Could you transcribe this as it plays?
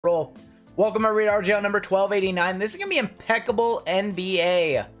Roll. Welcome everybody to RGL number 1289. This is going to be Impeccable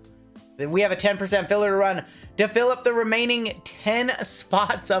NBA. We have a 10% filler to run to fill up the remaining 10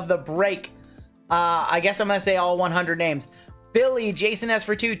 spots of the break. I guess I'm going to say all 100 names. Billy, Jason S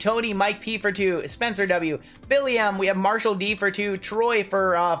for 2, Tony, Mike P for 2, Spencer W, Billy M, we have Marshall D for 2, Troy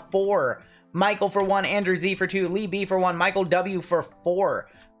for 4, Michael for 1, Andrew Z for 2, Lee B for 1, Michael W for 4,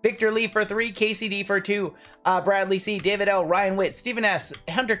 Victor Lee for 3, Casey D for 2, Bradley C, David L, Ryan Witt, Stephen S,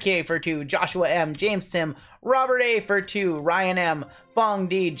 Hunter K for 2, Joshua M, James Sim, Robert A for 2, Ryan M, Fong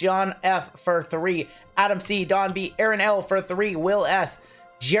D, John F for 3, Adam C, Don B, Aaron L for 3, Will S,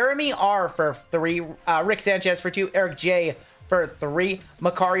 Jeremy R for 3, Rick Sanchez for 2, Eric J for 3,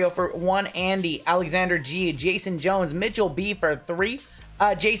 Macario for 1, Andy, Alexander G, Jason Jones, Mitchell B for 3,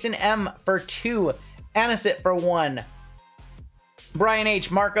 Jason M for 2, Anisit for 1, Brian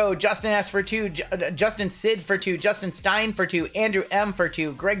H, Marco, Justin S for 2, Justin Sid for 2, Justin Stein for 2, Andrew M for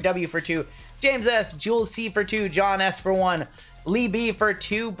 2, Greg W for 2, James S, Jules C for 2, John S for 1, Lee B for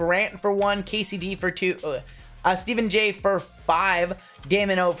 2, Brant for 1, Casey D for 2, Stephen J for 5,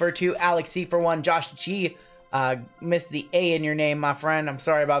 Damon O for 2, Alex C for 1, Josh G, missed the A in your name, my friend, I'm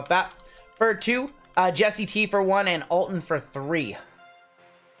sorry about that, for 2, Jesse T for 1, and Alton for 3.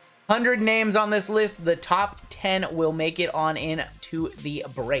 100 names on this list. The top 10 will make it on into the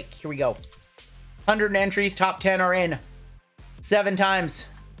break. Here we go. 100 entries. Top 10 are in. 7 times.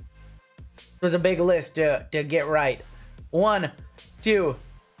 It was a big list to get right. 1, 2,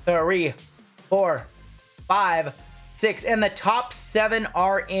 3, 4, 5, 6. And the top 7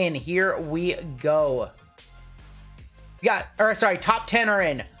 are in. Here we go. Top 10 are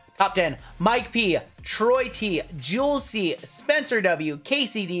in. Top 10, Mike P, Troy T, Jules C, Spencer W,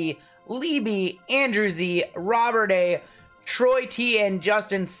 Casey D, Lee B, Andrew Z, Robert A, Troy T, and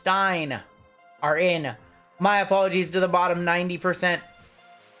Justin Stein are in. My apologies to the bottom 90%.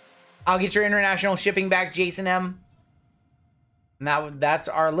 I'll get your international shipping back, Jason M. And that's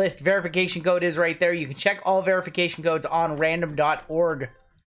our list. Verification code is right there. You can check all verification codes on random.org.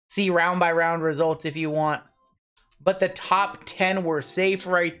 See round by round results if you want. But the top 10 were safe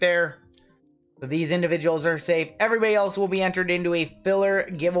right there. So these individuals are safe. Everybody else will be entered into a filler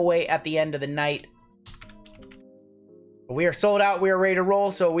giveaway at the end of the night. We are sold out. We are ready to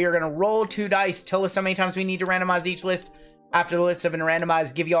roll. So we are going to roll 2 dice. Tell us how many times we need to randomize each list. After the lists have been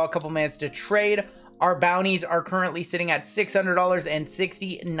randomized, give you all a couple minutes to trade. Our bounties are currently sitting at $600 and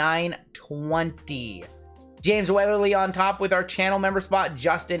 $69.20. James Weatherly on top with our channel member spot.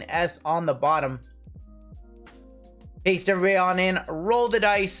 Justin S on the bottom. Paste everybody on in, roll the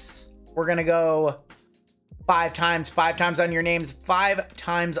dice. We're going to go 5 times. 5 times on your names, 5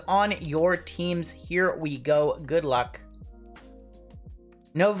 times on your teams. Here we go. Good luck.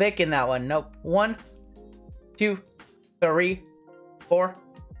 No Vic in that one. Nope. 1, 2, 3, 4,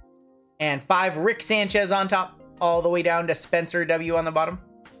 and 5. Rick Sanchez on top, all the way down to Spencer W on the bottom.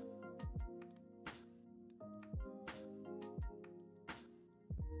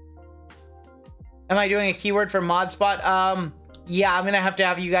 Am I doing a keyword for mod spot? Yeah, I'm going to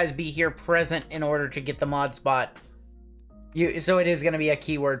have you guys be here present in order to get the mod spot. So it is going to be a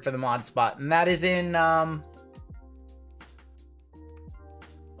keyword for the mod spot. And that is in,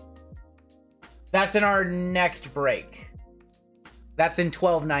 that's in our next break. That's in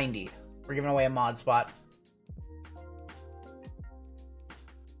 1290. We're giving away a mod spot.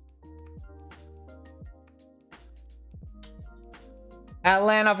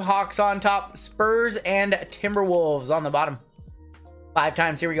 Atlanta Hawks on top, Spurs and Timberwolves on the bottom. 5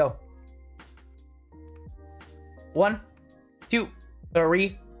 times, here we go. 1, 2,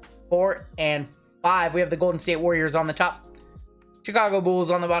 3, 4, and 5. We have the Golden State Warriors on the top. Chicago Bulls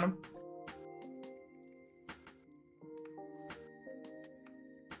on the bottom.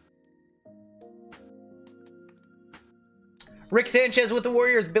 Rick Sanchez with the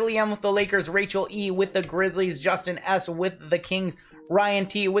Warriors, Billy M with the Lakers, Rachel E with the Grizzlies, Justin S with the Kings, Ryan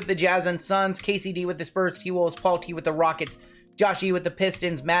T with the Jazz and Suns, Casey D with the Spurs, T-Wolves, Paul T with the Rockets, Josh E with the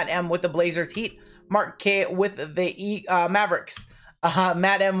Pistons, Matt M with the Blazers, Heat, Mark K with the Mavericks,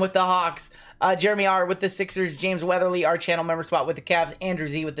 Matt M with the Hawks, Jeremy R with the Sixers, James Weatherly, our channel member spot with the Cavs, Andrew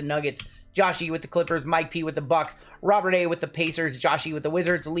Z with the Nuggets, Josh E with the Clippers, Mike P with the Bucks, Robert A with the Pacers, Josh E with the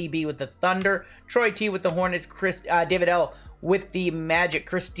Wizards, Lee B with the Thunder, Troy T with the Hornets, David L with the Magic,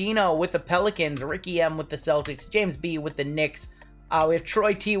 Christina with the Pelicans, Ricky M with the Celtics, James B with the Knicks. We have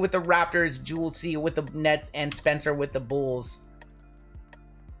Troy T with the Raptors, Jules C with the Nets, and Spencer with the Bulls.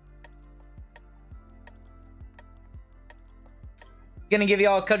 Gonna give you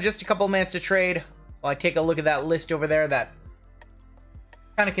all just a couple minutes to trade while I take a look at that list over there that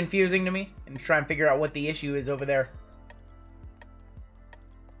kind of confusing to me and try and figure out what the issue is over there.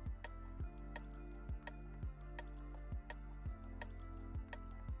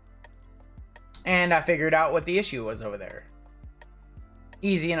 And I figured out what the issue was over there.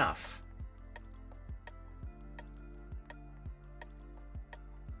 Easy enough.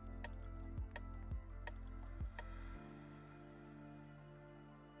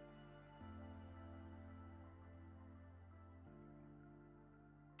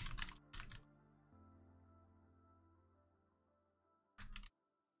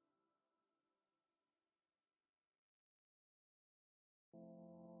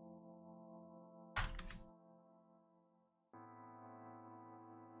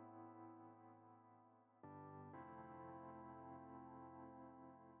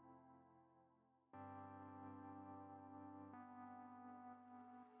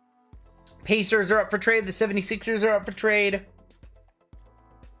 Pacers are up for trade. The 76ers are up for trade.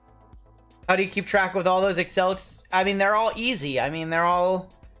 How do you keep track with all those Excel? I mean, they're all easy. I mean, they're all...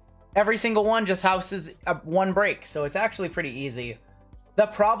 Every single one just houses one break. So it's actually pretty easy. The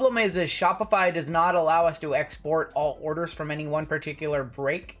problem is Shopify does not allow us to export all orders from any one particular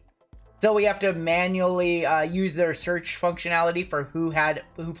break. So we have to manually use their search functionality for who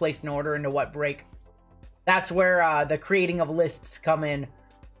placed an order into what break. That's where the creating of lists come in.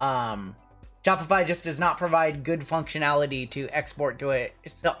 Shopify just does not provide good functionality to export to an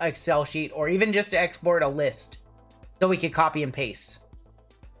Excel sheet or even just to export a list so we can copy and paste.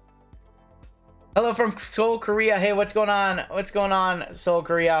 Hello from Seoul, Korea. Hey, what's going on? What's going on, Seoul,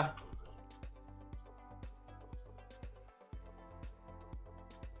 Korea?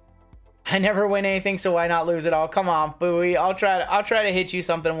 I never win anything, so why not lose it all? Come on, Booey. I'll try to hit you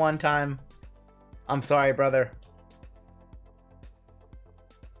something one time. I'm sorry, brother.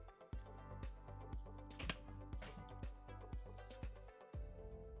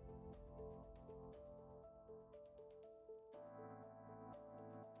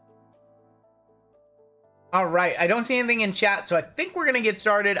 All right, I don't see anything in chat, so I think we're gonna get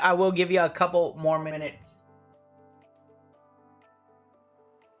started. I will give you a couple more minutes.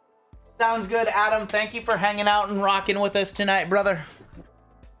 Sounds good, Adam. Thank you for hanging out and rocking with us tonight, brother.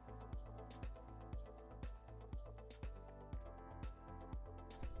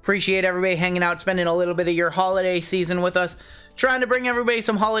 Appreciate everybody hanging out, spending a little bit of your holiday season with us. Trying to bring everybody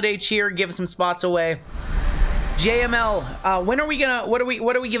some holiday cheer, give some spots away. JML, when are we gonna, what are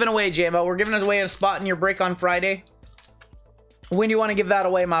we giving away, JML? We're giving away a spot in your break on Friday. When do you want to give that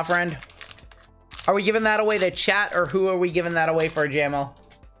away, my friend? Are we giving that away to chat, or who are we giving that away for, JML?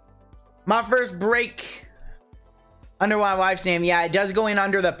 My first break under my wife's name. Yeah, it does go in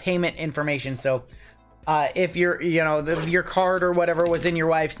under the payment information. So if your card or whatever was in your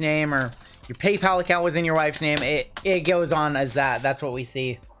wife's name, or your PayPal account was in your wife's name, it goes on as that. That's what we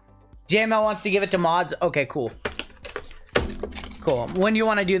see. JML wants to give it to mods. Okay, cool. Cool. When do you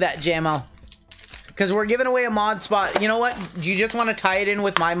want to do that, JML? Because we're giving away a mod spot. You know what? Do you just want to tie it in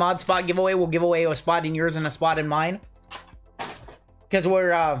with my mod spot giveaway? We'll give away a spot in yours and a spot in mine. Because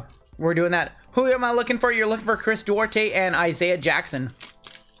we're doing that. Who am I looking for? You're looking for Chris Duarte and Isaiah Jackson.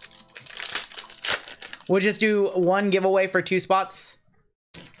 We'll just do one giveaway for 2 spots.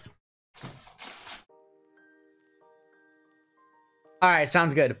 All right,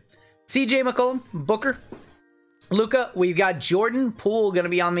 sounds good. CJ McCollum, Booker, Luka. We've got Jordan Poole going to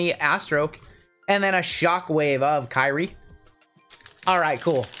be on the Astro. And then a shockwave of Kyrie. All right,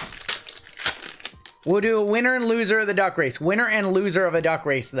 cool. We'll do a winner and loser of the duck race. Winner and loser of a duck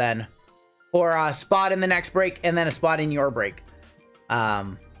race then. Or a spot in the next break and then a spot in your break.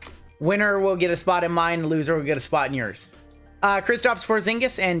 Winner will get a spot in mine. Loser will get a spot in yours. Kristaps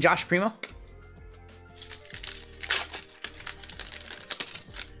Porzingis and Josh Primo.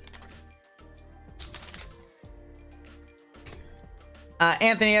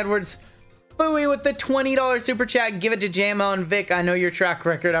 Anthony Edwards, Bowie with the $20 super chat. Give it to JMO and Vic. I know your track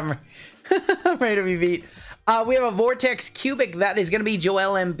record. I'm ready to be beat. We have a Vortex Cubic. That is going to be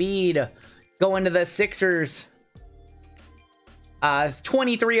Joel Embiid going to the Sixers. It's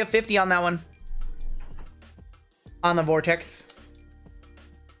 23 of 50 on that one. On the Vortex.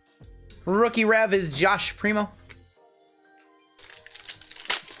 Rookie Rev is Josh Primo.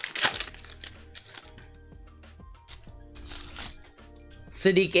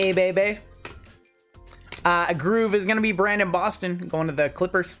 Sadiq Abebe. Groove is going to be Brandon Boston going to the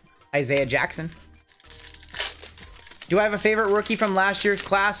Clippers. Isaiah Jackson. Do I have a favorite rookie from last year's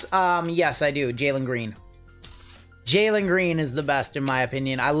class? Yes, I do. Jalen Green. Jalen Green is the best in my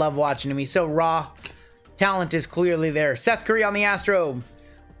opinion. I love watching him. He's so raw. Talent is clearly there. Seth Curry on the Astro.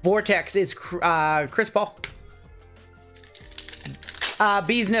 Vortex is Chris Paul.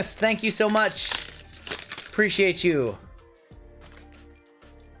 Beesness, thank you so much. Appreciate you.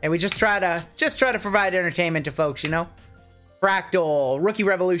 And we just try to provide entertainment to folks, you know. Fractal, Rookie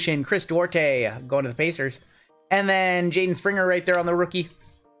Revolution, Chris Duarte going to the Pacers. And then Jaden Springer right there on the rookie.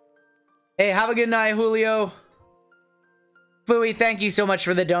 Hey, have a good night, Julio. Fooey, thank you so much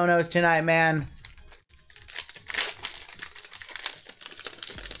for the donos tonight, man.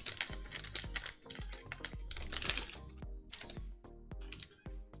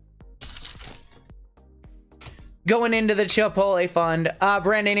 Going into the Chipotle Fund,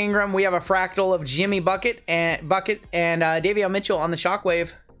 Brandon Ingram, we have a fractal of Jimmy Bucket and Davion Mitchell on the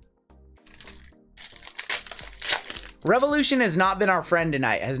Shockwave. Revolution has not been our friend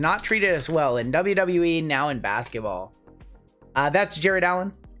tonight, has not treated us well in WWE, now in basketball. That's Jared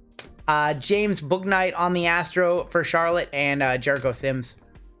Allen. James Booknight on the Astro for Charlotte, and Jericho Sims.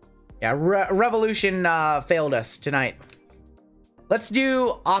 Yeah, Revolution failed us tonight. Let's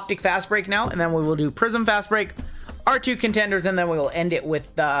do Optic Fast Break now, and then we will do Prism Fast Break, our two contenders, and then we will end it with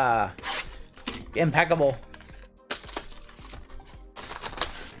Impeccable.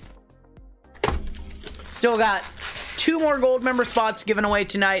 Still got 2 more gold member spots given away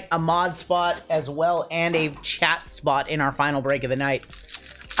tonight, a mod spot as well, and a chat spot in our final break of the night.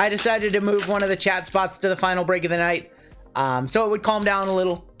 I decided to move one of the chat spots to the final break of the night, so it would calm down a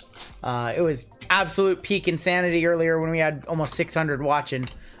little. It was absolute peak insanity earlier when we had almost 600 watching.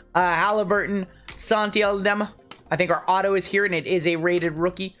 Halliburton, Santi Aldema. I think our auto is here, and it is a rated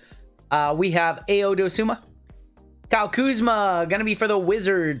rookie. We have Ao Dosuma. Kyle Kuzma, gonna be for the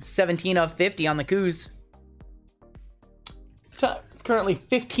Wizards, 17 of 50 on the Kuz. It's currently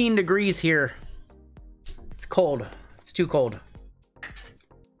 15 degrees here. It's cold. It's too cold.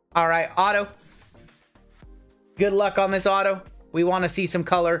 All right, auto. Good luck on this auto. We want to see some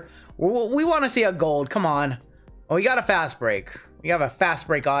color. We want to see a gold. Come on. Oh, we got a fast break. We have a fast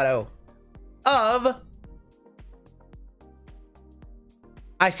break auto of...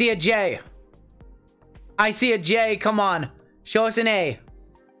 I see a J. I see a J. Come on. Show us an A.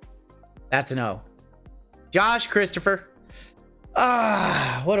 That's an O. Josh Christopher.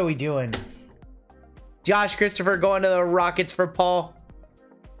 What are we doing? Josh Christopher going to the Rockets for Paul.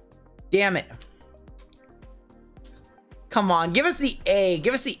 Damn it. Come on, give us the A.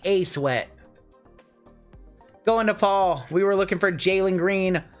 Give us the A, Sweat. Going to Paul. We were looking for Jalen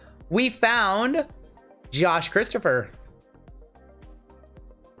Green. We found Josh Christopher.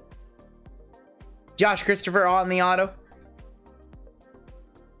 Josh Christopher on the auto.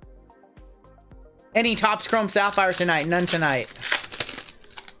 Any Topps Chrome Sapphire tonight? None tonight.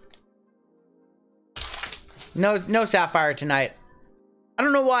 No Sapphire tonight. I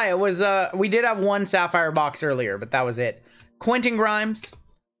don't know why. It was we did have one Sapphire box earlier, but that was it. Quentin Grimes,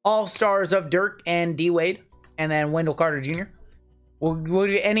 All-Stars of Dirk and D-Wade, and then Wendell Carter Jr. We'll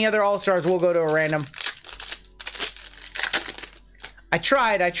do any other All-Stars, we'll go to a random. I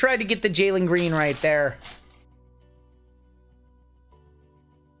tried to get the Jalen Green right there.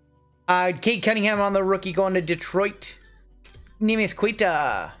 Kate Cunningham on the rookie going to Detroit. Neemias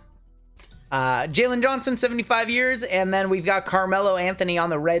Queta. Jalen Johnson, 75 years. And then we've got Carmelo Anthony on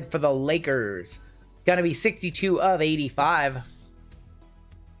the red for the Lakers. Gonna be 62 of 85.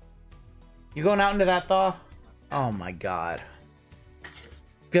 You going out into that thaw? Oh my god.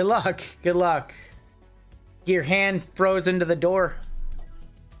 Good luck. Good luck. Get your hand frozen to the door.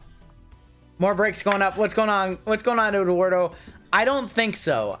 More breaks going up. What's going on? What's going on, Eduardo? I don't think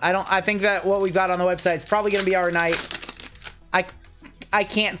so. I think that what we've got on the website is probably going to be our night. I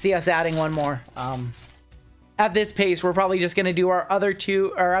can't see us adding one more. At this pace, we're probably just going to do our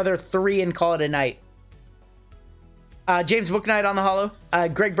other three and call it a night. James Booknight on the holo.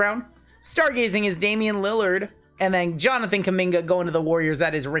 Greg Brown. Stargazing is Damian Lillard. And then Jonathan Kuminga going to the Warriors.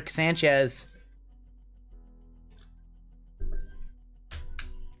 That is Rick Sanchez.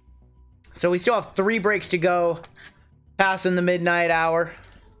 So we still have 3 breaks to go. Passing the midnight hour.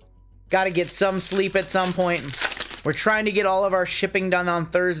 Got to get some sleep at some point. We're trying to get all of our shipping done on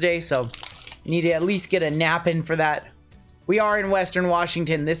Thursday, so need to at least get a nap in for that. We are in Western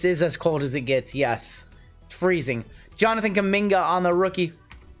Washington. This is as cold as it gets. Yes. It's freezing. Jonathan Kuminga on the rookie.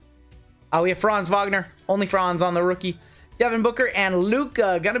 We have Franz Wagner. Only Franz on the rookie. Devin Booker and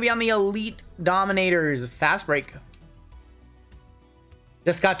Luka going to be on the Elite Dominators. Fast break.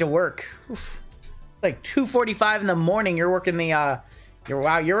 Just got to work. Oof. It's like 2:45 in the morning. You're working the you're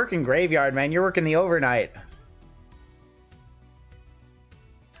working graveyard, man. You're working the overnight.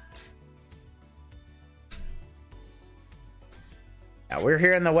 Yeah, we're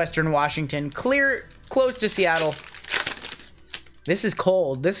here in the Western Washington. Clear, close to Seattle. This is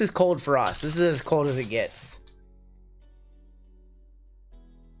cold. This is cold for us. This is as cold as it gets.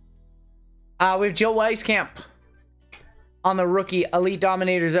 We have Joe Weiskamp on the rookie. Elite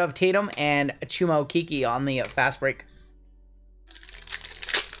Dominators of Tatum and Chuma Okeke on the fast break.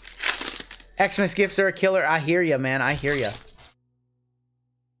 Xmas gifts are a killer. I hear you, man. I hear you.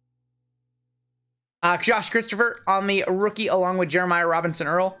 Josh Christopher on the rookie along with Jeremiah Robinson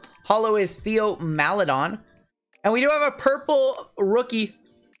Earl. Hollow is Theo Maladon. And we do have a purple rookie.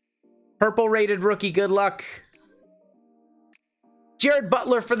 Purple rated rookie. Good luck. Jared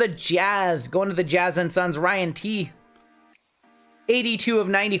Butler for the Jazz. Going to the Jazz and Sons. Ryan T. 82 of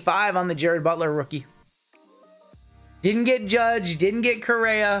 95 on the Jared Butler rookie. Didn't get Judge. Didn't get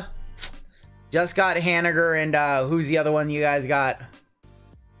Correa. Just got Haniger. And who's the other one you guys got?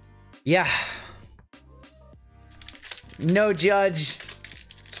 Yeah. No Judge.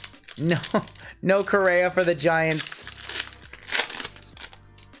 No Correa for the Giants.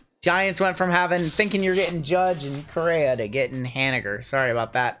 Giants went from thinking you're getting Judge and Correa to getting Haniger. Sorry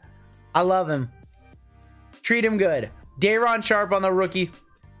about that. I love him. Treat him good. Day'Ron Sharp on the rookie.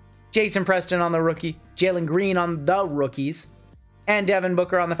 Jason Preston on the rookie. Jalen Green on the rookies. And Devin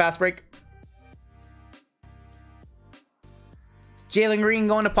Booker on the fast break. Jalen Green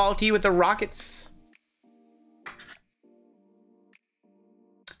going to Paul T with the Rockets.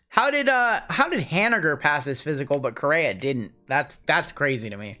 How did Haniger pass his physical, but Correa didn't? That's crazy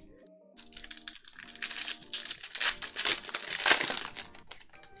to me.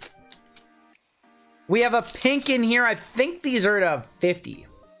 We have a pink in here. I think these are to 50.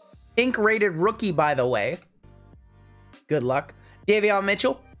 Pink rated rookie, by the way. Good luck. Davion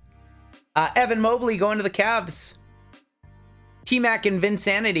Mitchell. Evan Mobley going to the Cavs. T-Mac and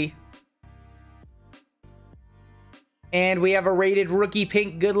Vinsanity. And we have a rated rookie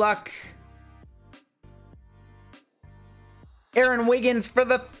pink. Good luck. Aaron Wiggins for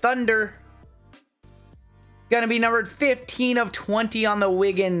the Thunder. Gonna be numbered 15 of 20 on the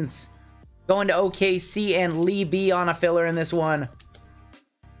Wiggins. Going to OKC and Lee B on a filler in this one.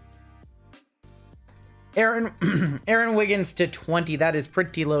 Aaron Wiggins to 20. That is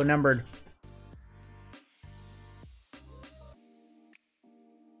pretty low numbered.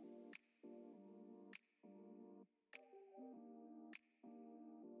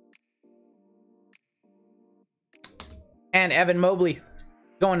 And Evan Mobley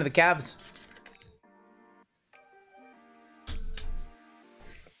going to the Cavs.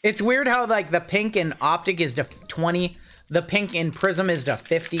 It's weird how like the pink in Optic is to 20. The pink in Prism is to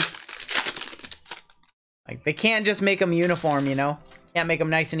 50. Like they can't just make them uniform, you know? Can't make them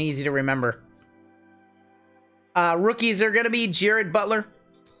nice and easy to remember. Rookies are going to be Jared Butler.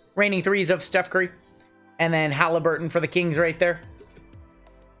 Reigning threes of Steph Curry. And then Halliburton for the Kings right there.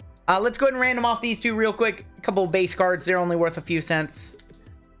 Let's go ahead and random off these two real quick. A couple of base cards. They're only worth a few cents.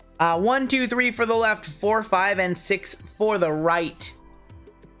 1, 2, 3 for the left. 4, 5, and 6 for the right.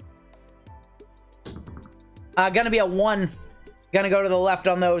 Gonna be a 1. Gonna go to the left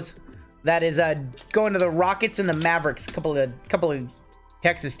on those. That is going to the Rockets and the Mavericks. Couple of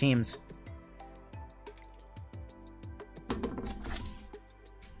Texas teams.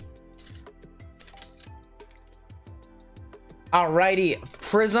 Alrighty,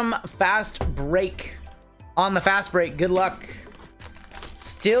 Prism fast break. On the fast break, good luck.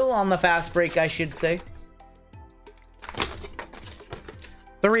 Still on the fast break, I should say.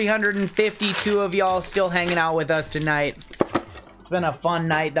 352 of y'all still hanging out with us tonight. It's been a fun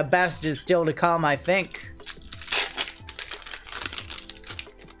night. The best is still to come, I think.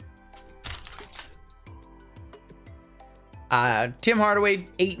 Tim Hardaway,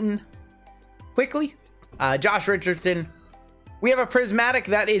 Ayton, quickly. Josh Richardson. We have a prismatic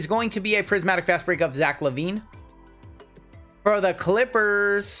that is going to be a prismatic fast break of Zach LaVine. For the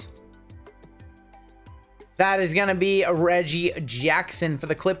Clippers, that is going to be a Reggie Jackson for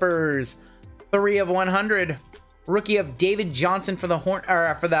the Clippers. 3 of 100. Rookie of David Johnson for the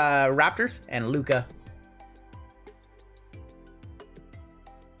Raptors and Luka.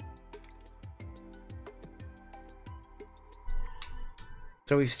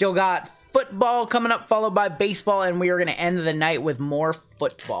 So we've still got football coming up, followed by baseball, and we are going to end the night with more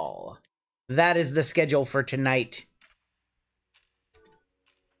football. That is the schedule for tonight.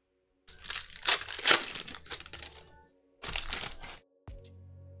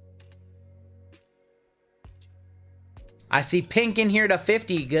 I see pink in here to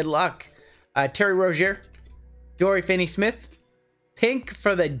 50. Good luck. Terry Rozier. Dory Finney-Smith. Pink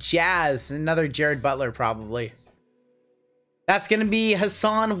for the Jazz. Another Jared Butler, probably. That's going to be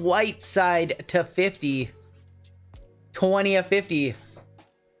Hassan Whiteside to 50. 20 of 50.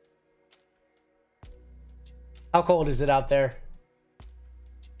 How cold is it out there?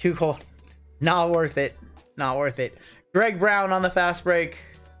 Too cold. Not worth it. Not worth it. Greg Brown on the fast break.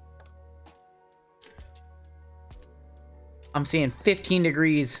 I'm seeing 15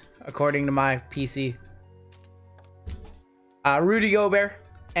 degrees according to my PC. Rudy Gobert.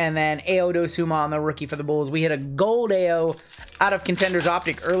 And then Ao Dosuma on the rookie for the Bulls. We hit a gold AO out of Contenders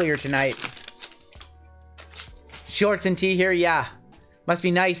Optic earlier tonight. Shorts and tee here, yeah. Must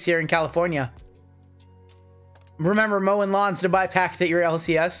be nice here in California. Remember mowing lawns to buy packs at your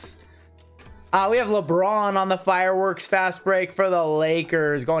LCS. We have LeBron on the fireworks fast break for the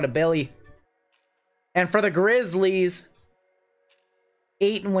Lakers. Going to Billy. And for the Grizzlies,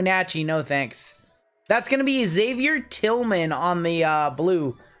 Aiton Wenatchee, no thanks. That's going to be Xavier Tillman on the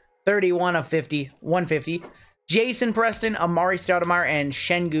blue. 31 of 50. 150. Jason Preston, Amari Stoudemire, and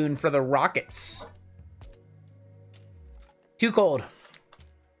Şengün for the Rockets. Too cold.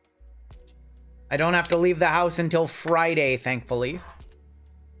 I don't have to leave the house until Friday, thankfully.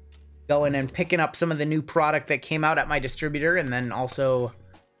 Going and picking up some of the new product that came out at my distributor, and then also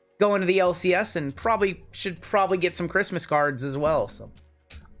going to the LCS, and should probably get some Christmas cards as well. So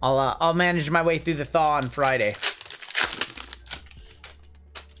I'll manage my way through the thaw on Friday.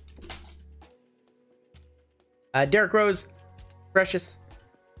 Derrick Rose, Precious,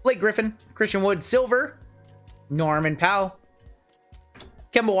 Blake Griffin, Christian Wood, Silver, Norman Powell,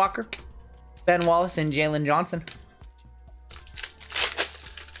 Kemba Walker, Ben Wallace, and Jalen Johnson.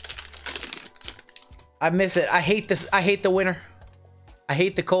 I miss it. I hate this. I hate the winter. I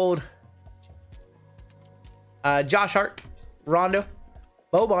hate the cold. Josh Hart, Rondo,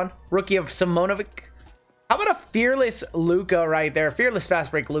 Boban, rookie of Simonovic. How about a fearless Luka right there? Fearless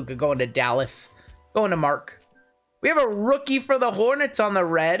fast break Luka going to Dallas. Going to Mark. We have a rookie for the Hornets on the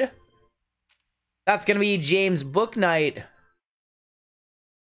red. That's going to be James Bouknight.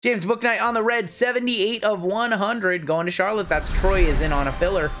 James Bouknight on the red, 78 of 100 going to Charlotte. That's Troy is in on a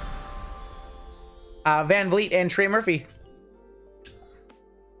filler. Van Vliet and Trey Murphy.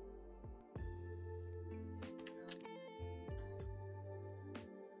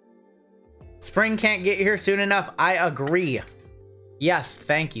 Spring can't get here soon enough. I agree. Yes,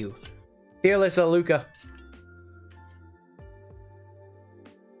 thank you. Fearless Luka.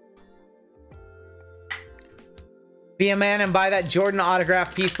 Be a man and buy that Jordan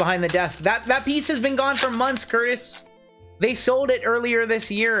autograph piece behind the desk. That piece has been gone for months, Curtis. They sold it earlier this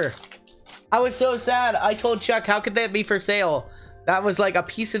year. I was so sad. I told Chuck, how could that be for sale? That was like a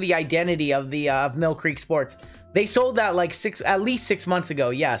piece of the identity of the Mill Creek Sports. They sold that like at least 6 months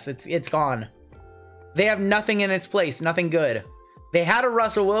ago. Yes, it's gone. They have nothing in its place. Nothing good. They had a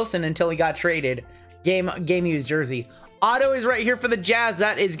Russell Wilson until he got traded. Game used jersey. Auto is right here for the Jazz.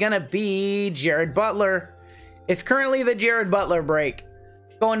 That is gonna be Jared Butler. It's currently the Jared Butler break.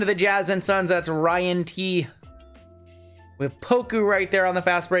 Going to the Jazz and Suns, that's Ryan T. With Poku right there on the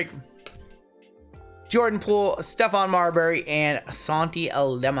fast break. Jordan Poole, Stephon Marbury, and Santi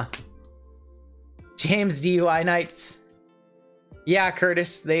Aldama. James DUI Knights. Yeah,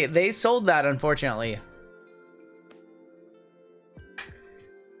 Curtis, they sold that, unfortunately.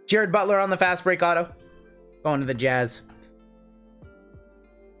 Jared Butler on the fast break auto. Going to the Jazz.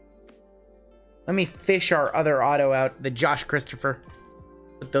 Let me fish our other auto out, the Josh Christopher.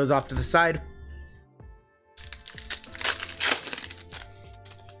 Put those off to the side.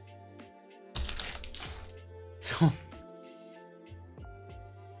 So,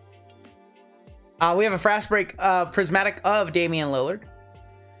 we have a fast break prismatic of Damian Lillard,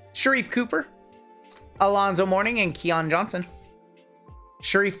 Sharif Cooper, Alonzo Mourning, and Keon Johnson.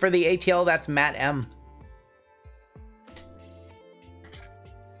 Sharif for the ATL, that's Matt M.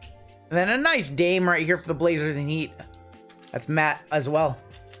 And then a nice Dame right here for the Blazers and Heat. That's Matt as well.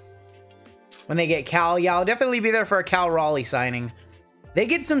 When they get Cal, yeah, I'll definitely be there for a Cal Raleigh signing. They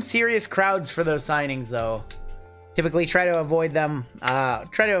get some serious crowds for those signings, though. Typically try to avoid them.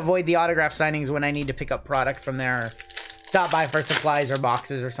 Try to avoid the autograph signings when I need to pick up product from there. Or stop by for supplies or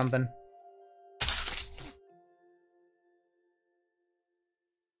boxes or something.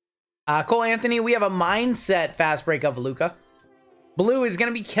 Cole Anthony, we have a mindset fast break of Luka. Blue is going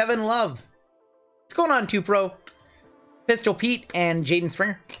to be Kevin Love. What's going on, 2Pro? Pistol Pete and Jaden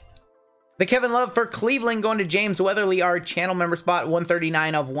Springer. The Kevin Love for Cleveland going to James Weatherly, our channel member spot,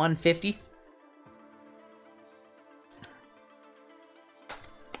 139 of 150.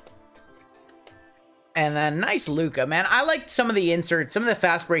 And then nice Luka, man. I liked some of the inserts. Some of the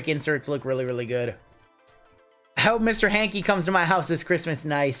fast break inserts look really, really good. I hope Mr. Hanky comes to my house this Christmas.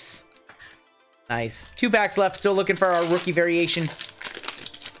 Nice. Nice. 2 packs left. Still looking for our rookie variation.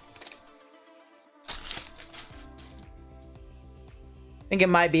 I think it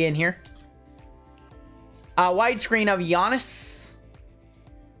might be in here. Widescreen of Giannis.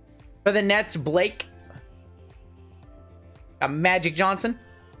 For the Nets, Blake. Got Magic Johnson,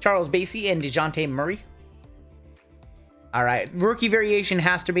 Charles Bassey, and DeJounte Murray. All right. Rookie variation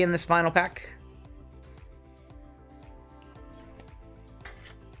has to be in this final pack.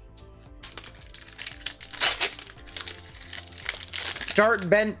 Start,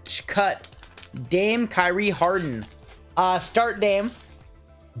 bench, cut. Dame, Kyrie, Harden. Start Dame.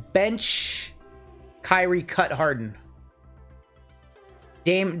 Bench, Kyrie, cut, Harden.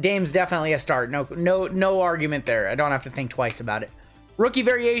 Dame's definitely a start. No argument there. I don't have to think twice about it. Rookie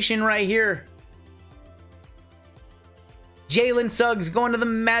variation right here. Jalen Suggs going to the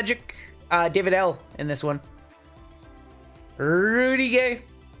Magic. David L in this one. Rudy Gay,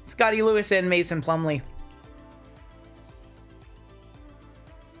 Scotty Lewis, and Mason Plumlee.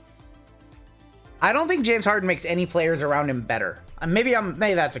 I don't think James Harden makes any players around him better. Maybe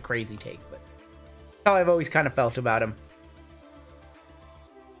that's a crazy take, but that's how I've always kind of felt about him.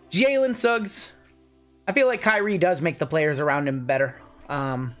 Jalen Suggs. I feel like Kyrie does make the players around him better.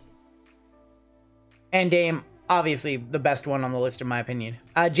 And Dame, obviously the best one on the list in my opinion.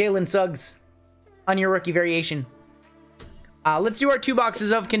 Jalen Suggs on your rookie variation. Let's do our 2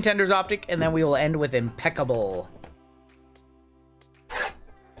 boxes of Contenders Optic, and then we will end with Impeccable.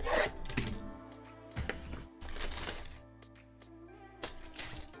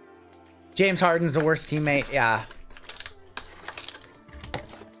 James Harden's the worst teammate. Yeah.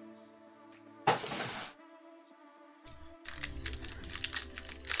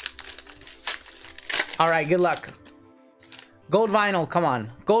 All right, good luck. Gold vinyl, come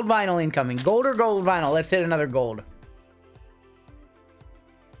on. Gold vinyl incoming. Gold or gold vinyl? Let's hit another gold.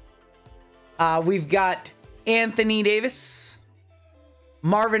 We've got Anthony Davis.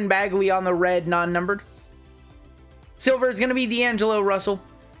 Marvin Bagley on the red, non-numbered. Silver is going to be D'Angelo Russell.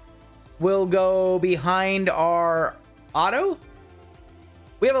 We'll go behind our auto.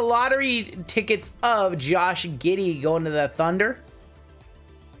 We have a lottery tickets of Josh Giddey going to the Thunder.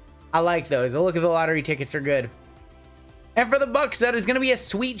 I like those. The look of the lottery tickets are good. And for the Bucks, that is going to be a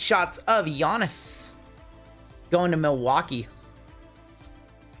sweet shots of Giannis going to Milwaukee.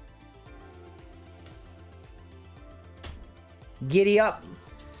 Giddy up.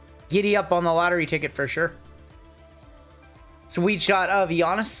 Giddy up on the lottery ticket for sure. Sweet shot of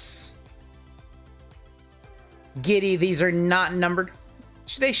Giannis. Giddy, these are not numbered.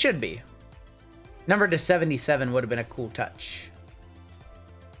 They should be. Numbered to 77 would have been a cool touch.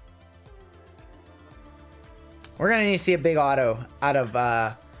 We're going to need to see a big auto out of...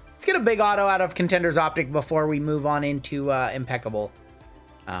 let's get a big auto out of Contenders Optic before we move on into Impeccable.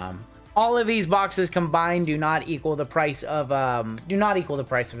 All of these boxes combined do not equal the price of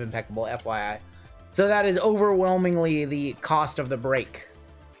Impeccable, FYI. So that is overwhelmingly the cost of the break.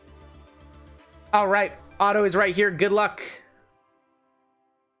 All right, auto is right here. Good luck.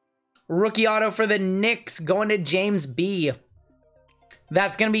 Rookie auto for the Knicks going to James B.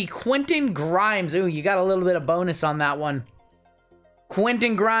 That's going to be Quentin Grimes. Ooh, you got a little bit of bonus on that one.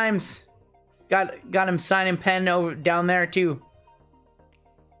 Quentin Grimes. Got him signing pen over down there too.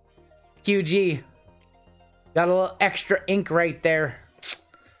 QG. Got a little extra ink right there.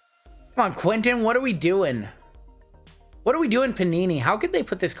 Come on, Quentin. What are we doing? What are we doing, Panini? How could they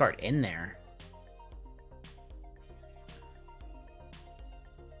put this card in there?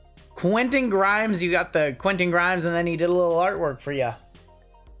 Quentin Grimes. You got the Quentin Grimes, and then he did a little artwork for you.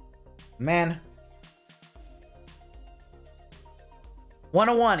 Man.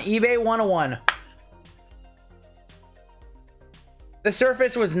 101. eBay 101. The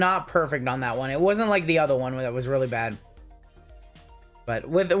surface was not perfect on that one. It wasn't like the other one that was really bad. But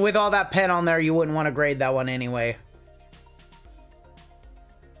with all that pen on there, you wouldn't want to grade that one anyway.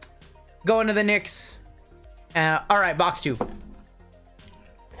 Going to the Knicks. All right, box 2.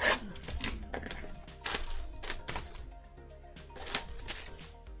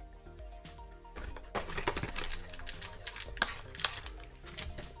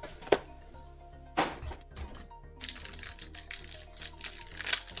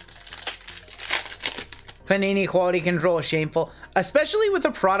 Panini quality control is shameful, especially with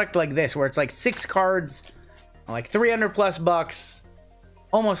a product like this where it's like 6 cards, like 300 plus bucks,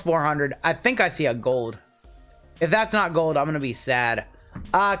 almost 400. I think I see a gold. If that's not gold, I'm gonna be sad.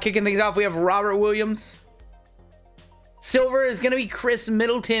 Kicking things off, we have Robert Williams. Silver is gonna be Chris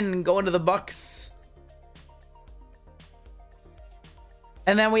Middleton going to the Bucks.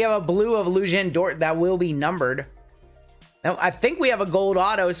 And then we have a blue of Lujan Dort that will be numbered. Now, I think we have a gold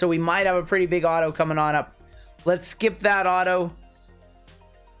auto, so we might have a pretty big auto coming on up. Let's skip that auto.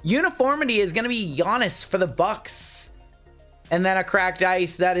 Uniformity is going to be Giannis for the Bucks. And then a cracked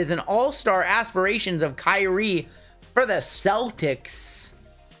ice. That is an all-star aspirations of Kyrie for the Celtics.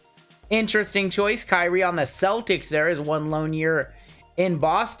 Interesting choice. Kyrie on the Celtics there is one lone year in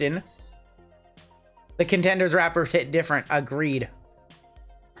Boston. The Contenders wrappers hit different. Agreed.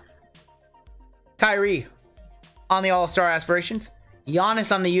 Kyrie on the all-star aspirations.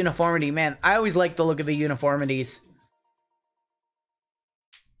 Giannis on the uniformity. Man, I always like the look of the uniformities.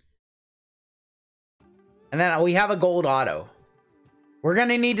 And then we have a gold auto. We're going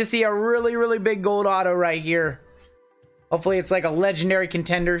to need to see a really, really big gold auto right here. Hopefully it's like a legendary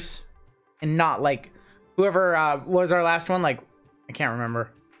contenders and not like whoever was our last one. Like, I can't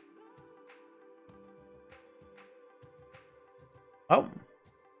remember. Oh,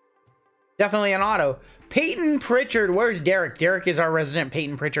 definitely an auto. Peyton Pritchard. Where's Derek? Derek is our resident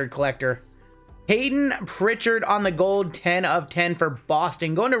Peyton Pritchard collector. Peyton Pritchard on the gold, 10 of 10 for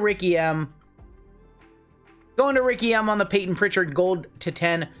Boston. Going to Ricky M. Going to Ricky M on the Peyton Pritchard gold to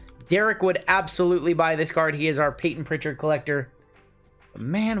 10. Derek would absolutely buy this card. He is our Peyton Pritchard collector.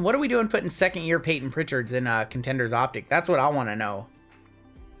 Man, what are we doing putting second year Peyton Pritchards in Contenders Optic? That's what I want to know.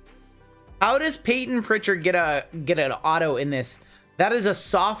 How does Peyton Pritchard get an auto in this? That is a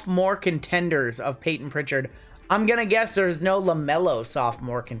sophomore Contenders of Peyton Pritchard. I'm going to guess there's no LaMelo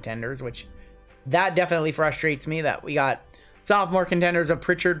sophomore Contenders, which that definitely frustrates me that we got sophomore Contenders of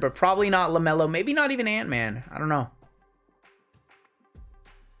Pritchard, but probably not LaMelo. Maybe not even Ant-Man. I don't know.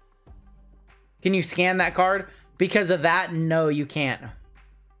 Can you scan that card? Because of that, no, you can't.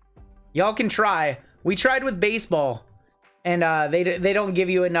 Y'all can try. We tried with baseball, and they don't give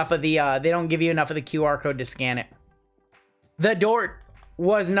you enough of the QR code to scan it. The Dort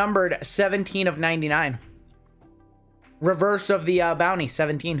was numbered 17 of 99. Reverse of the bounty,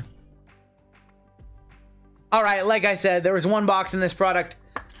 17. All right, like I said, there was one box in this product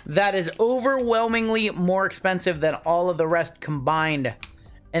that is overwhelmingly more expensive than all of the rest combined,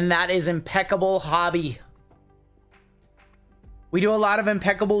 and that is Impeccable Hobby. We do a lot of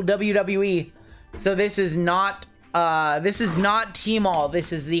Impeccable WWE, so this is not T-Mall.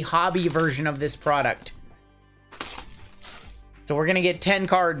 This is the hobby version of this product. So we're gonna get 10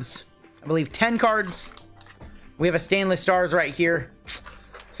 cards. I believe 10 cards. We have a stainless stars right here,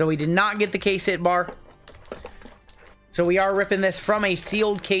 so we did not get the case hit bar. So we are ripping this from a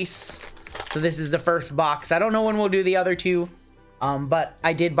sealed case. So this is the first box. I don't know when we'll do the other two, but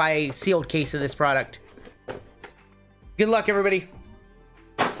I did buy a sealed case of this product. Good luck, everybody.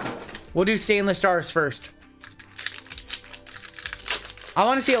 We'll do stainless stars first. I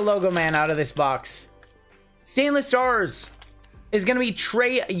want to see a logo man out of this box. Stainless stars is going to be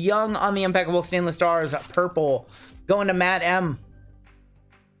Trae Young on the Impeccable stainless stars. Purple going to Matt M.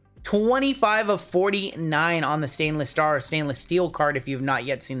 25 of 49 on the stainless steel card if you've not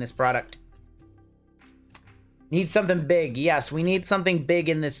yet seen this product. Need something big. Yes, we need something big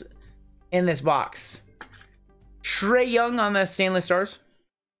in this box. Trae Young on the stainless stars.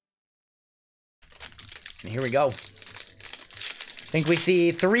 And here we go. I think we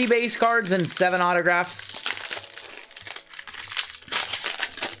see 3 base cards and 7 autographs.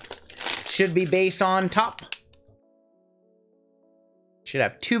 Should be base on top. Should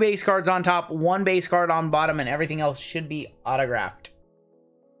have 2 base cards on top, 1 base card on bottom, and everything else should be autographed.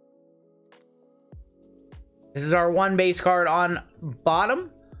 This is our 1 base card on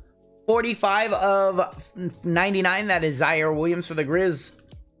bottom. 45 of 99. That is Zaire Williams for the Grizz.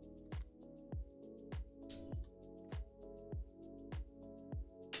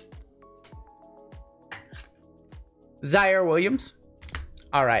 Zaire Williams.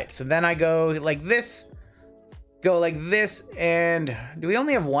 All right, so then I go like this. Go like this, and do we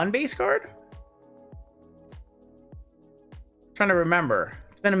only have 1 base card? I'm trying to remember.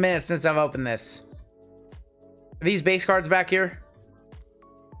 It's been a minute since I've opened this. Are these base cards back here?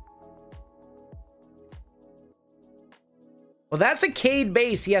 Well, that's a Cade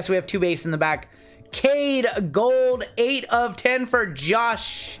base. Yes, we have 2 base in the back. Cade gold, 8 of 10 for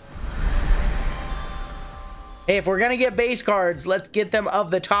Josh. Hey, if we're gonna get base cards, let's get them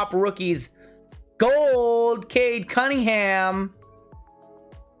of the top rookies. Gold, Cade Cunningham.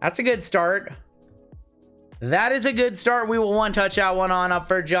 That's a good start. That is a good start. We will one touch that one on up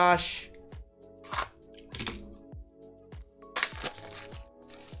for Josh.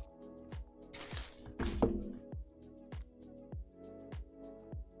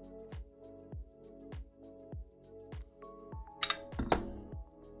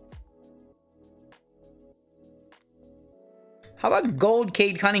 How about gold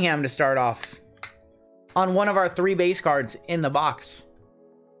Cade Cunningham to start off on one of our 3 base cards in the box?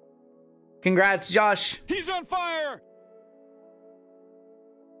 Congrats, Josh. He's on fire.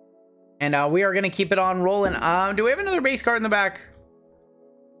 And we are going to keep it on rolling. Do we have another base card in the back?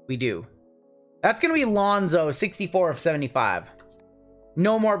 We do. That's going to be Lonzo, 64 of 75.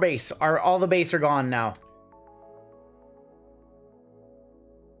 No more base. All the base are gone now.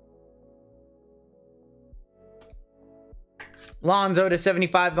 Lonzo to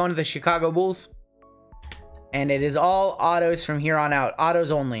 75 going to the Chicago Bulls. And it is all autos from here on out.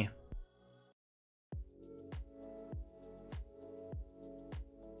 Autos only.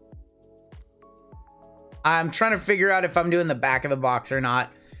 I'm trying to figure out if I'm doing the back of the box or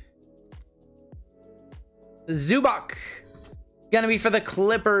not. Zubac. Gonna be for the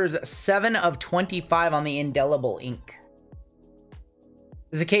Clippers. 7 of 25 on the indelible ink.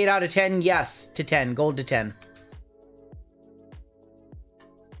 Is it 8 out of 10? Yes, to 10. Gold to 10.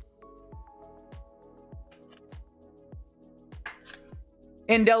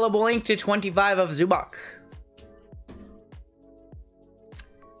 Indelible ink to 25 of Zubac.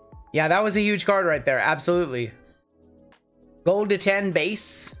 Yeah, that was a huge card right there. Absolutely. Gold to 10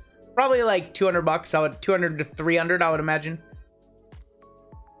 base. Probably like 200 bucks. 200 to 300, I would imagine.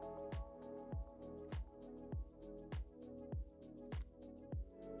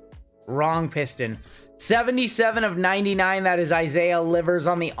 Wrong piston. 77 of 99. That is Isaiah Livers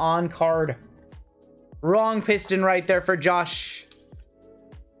on the on card. Wrong piston right there for Josh.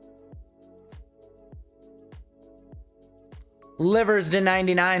 Livers to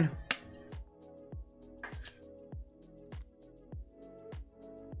 99.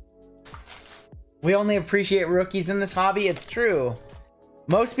 We only appreciate rookies in this hobby. It's true.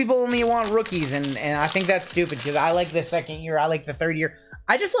 Most people only want rookies, and I think that's stupid because I like the second year. I like the third year.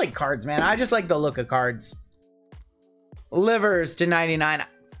 I just like cards, man. I just like the look of cards. Livers to 99.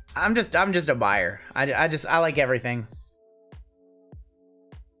 I'm just a buyer. I like everything.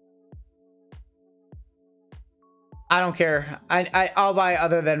 I don't care. I'll buy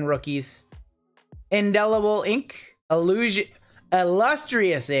other than rookies. Indelible ink.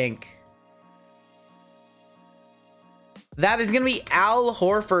 Illustrious ink. That is going to be Al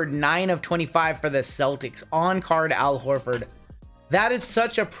Horford, 9 of 25 for the Celtics. On card, Al Horford. That is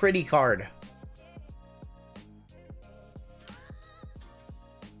such a pretty card.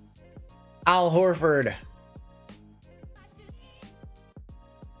 Al Horford.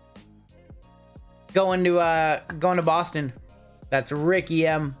 Going to Boston. That's Ricky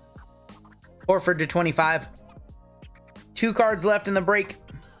M. Horford to 25. 2 cards left in the break.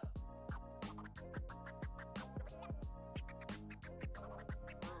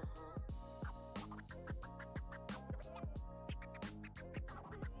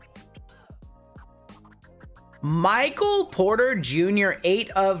 Michael Porter Jr.,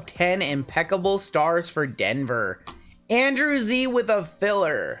 8 of 10 impeccable stars for Denver. Andrew Z with a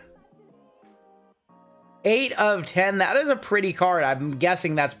filler. 8 of 10. That is a pretty card. I'm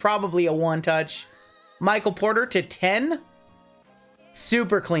guessing that's probably a one-touch. Michael Porter to 10.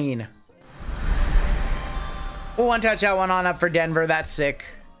 Super clean. One-touch that one on up for Denver. That's sick.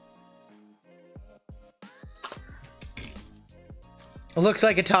 It looks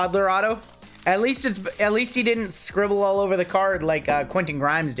like a toddler auto. At least he didn't scribble all over the card like Quentin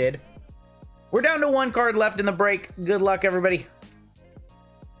Grimes did. We're down to 1 card left in the break. Good luck, everybody.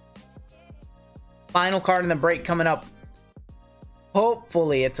 Final card in the break coming up.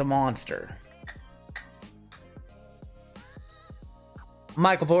 Hopefully it's a monster.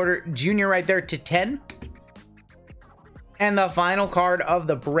 Michael Porter Jr. right there to 10. And the final card of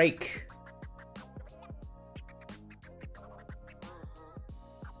the break.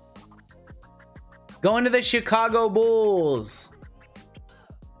 Going to the Chicago Bulls.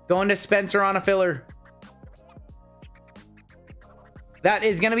 Going to Spencer on a filler. That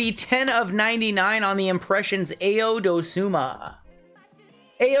is going to be 10 of 99 on the impressions. Ayo Dosunmu.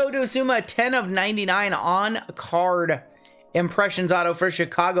 Ayo Dosunmu, 10 of 99 on card. Impressions auto for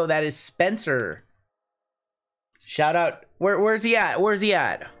Chicago. That is Spencer. Shout out. Where's he at? Where's he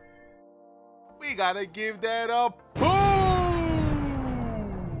at? We gotta give that a boom.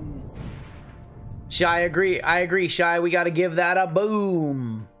 Shy, I agree, Shy. We got to give that a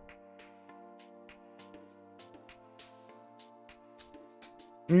boom.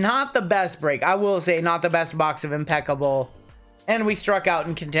 Not the best break. I will say not the best box of Impeccable. And we struck out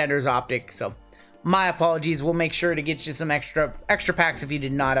in Contenders Optic. So my apologies. We'll make sure to get you some extra packs if you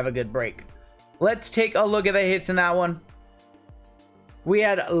did not have a good break. Let's take a look at the hits in that one. We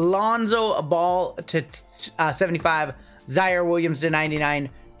had Lonzo Ball to 75. Zaire Williams to 99.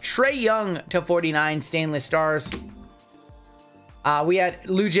 Trae Young to 49, stainless stars. We had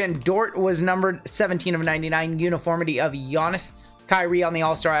Lujan Dort was numbered 17 of 99, uniformity of Giannis. Kyrie on the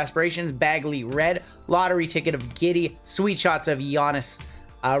All-Star aspirations, Bagley red, lottery ticket of Giddey, sweet shots of Giannis.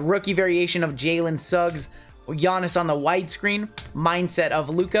 Rookie variation of Jalen Suggs, Giannis on the widescreen, mindset of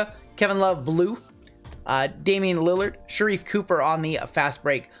Luka, Kevin Love blue, Damian Lillard, Sharif Cooper on the fast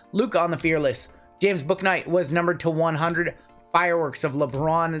break, Luka on the fearless. James Bouknight was numbered to 100. Fireworks of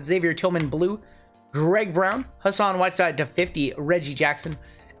LeBron, Xavier Tillman blue, Greg Brown, Hassan Whiteside to 50, Reggie Jackson,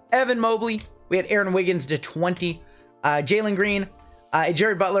 Evan Mobley. We had Aaron Wiggins to 20, Jalen Green,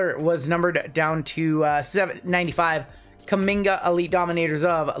 Jared Butler was numbered down to 95. Kuminga, Elite Dominators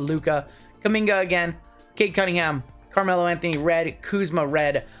of Luka, Kuminga again, Cade Cunningham, Carmelo Anthony red, Kuzma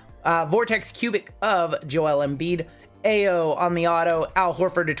red, Vortex Cubic of Joel Embiid, AO on the auto, Al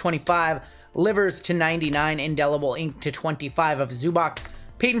Horford to 25, Livers to 99, Indelible Ink to 25 of Zubac,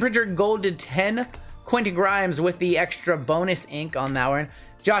 Peyton Pritchard gold to 10, Quentin Grimes with the extra bonus ink on that one,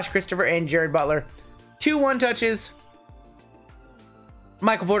 Josh Christopher and Jared Butler, 2 1-touches,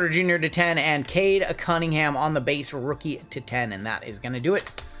 Michael Porter Jr. to 10, and Cade Cunningham on the base rookie to 10, and that is going to do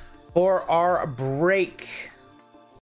it for our break.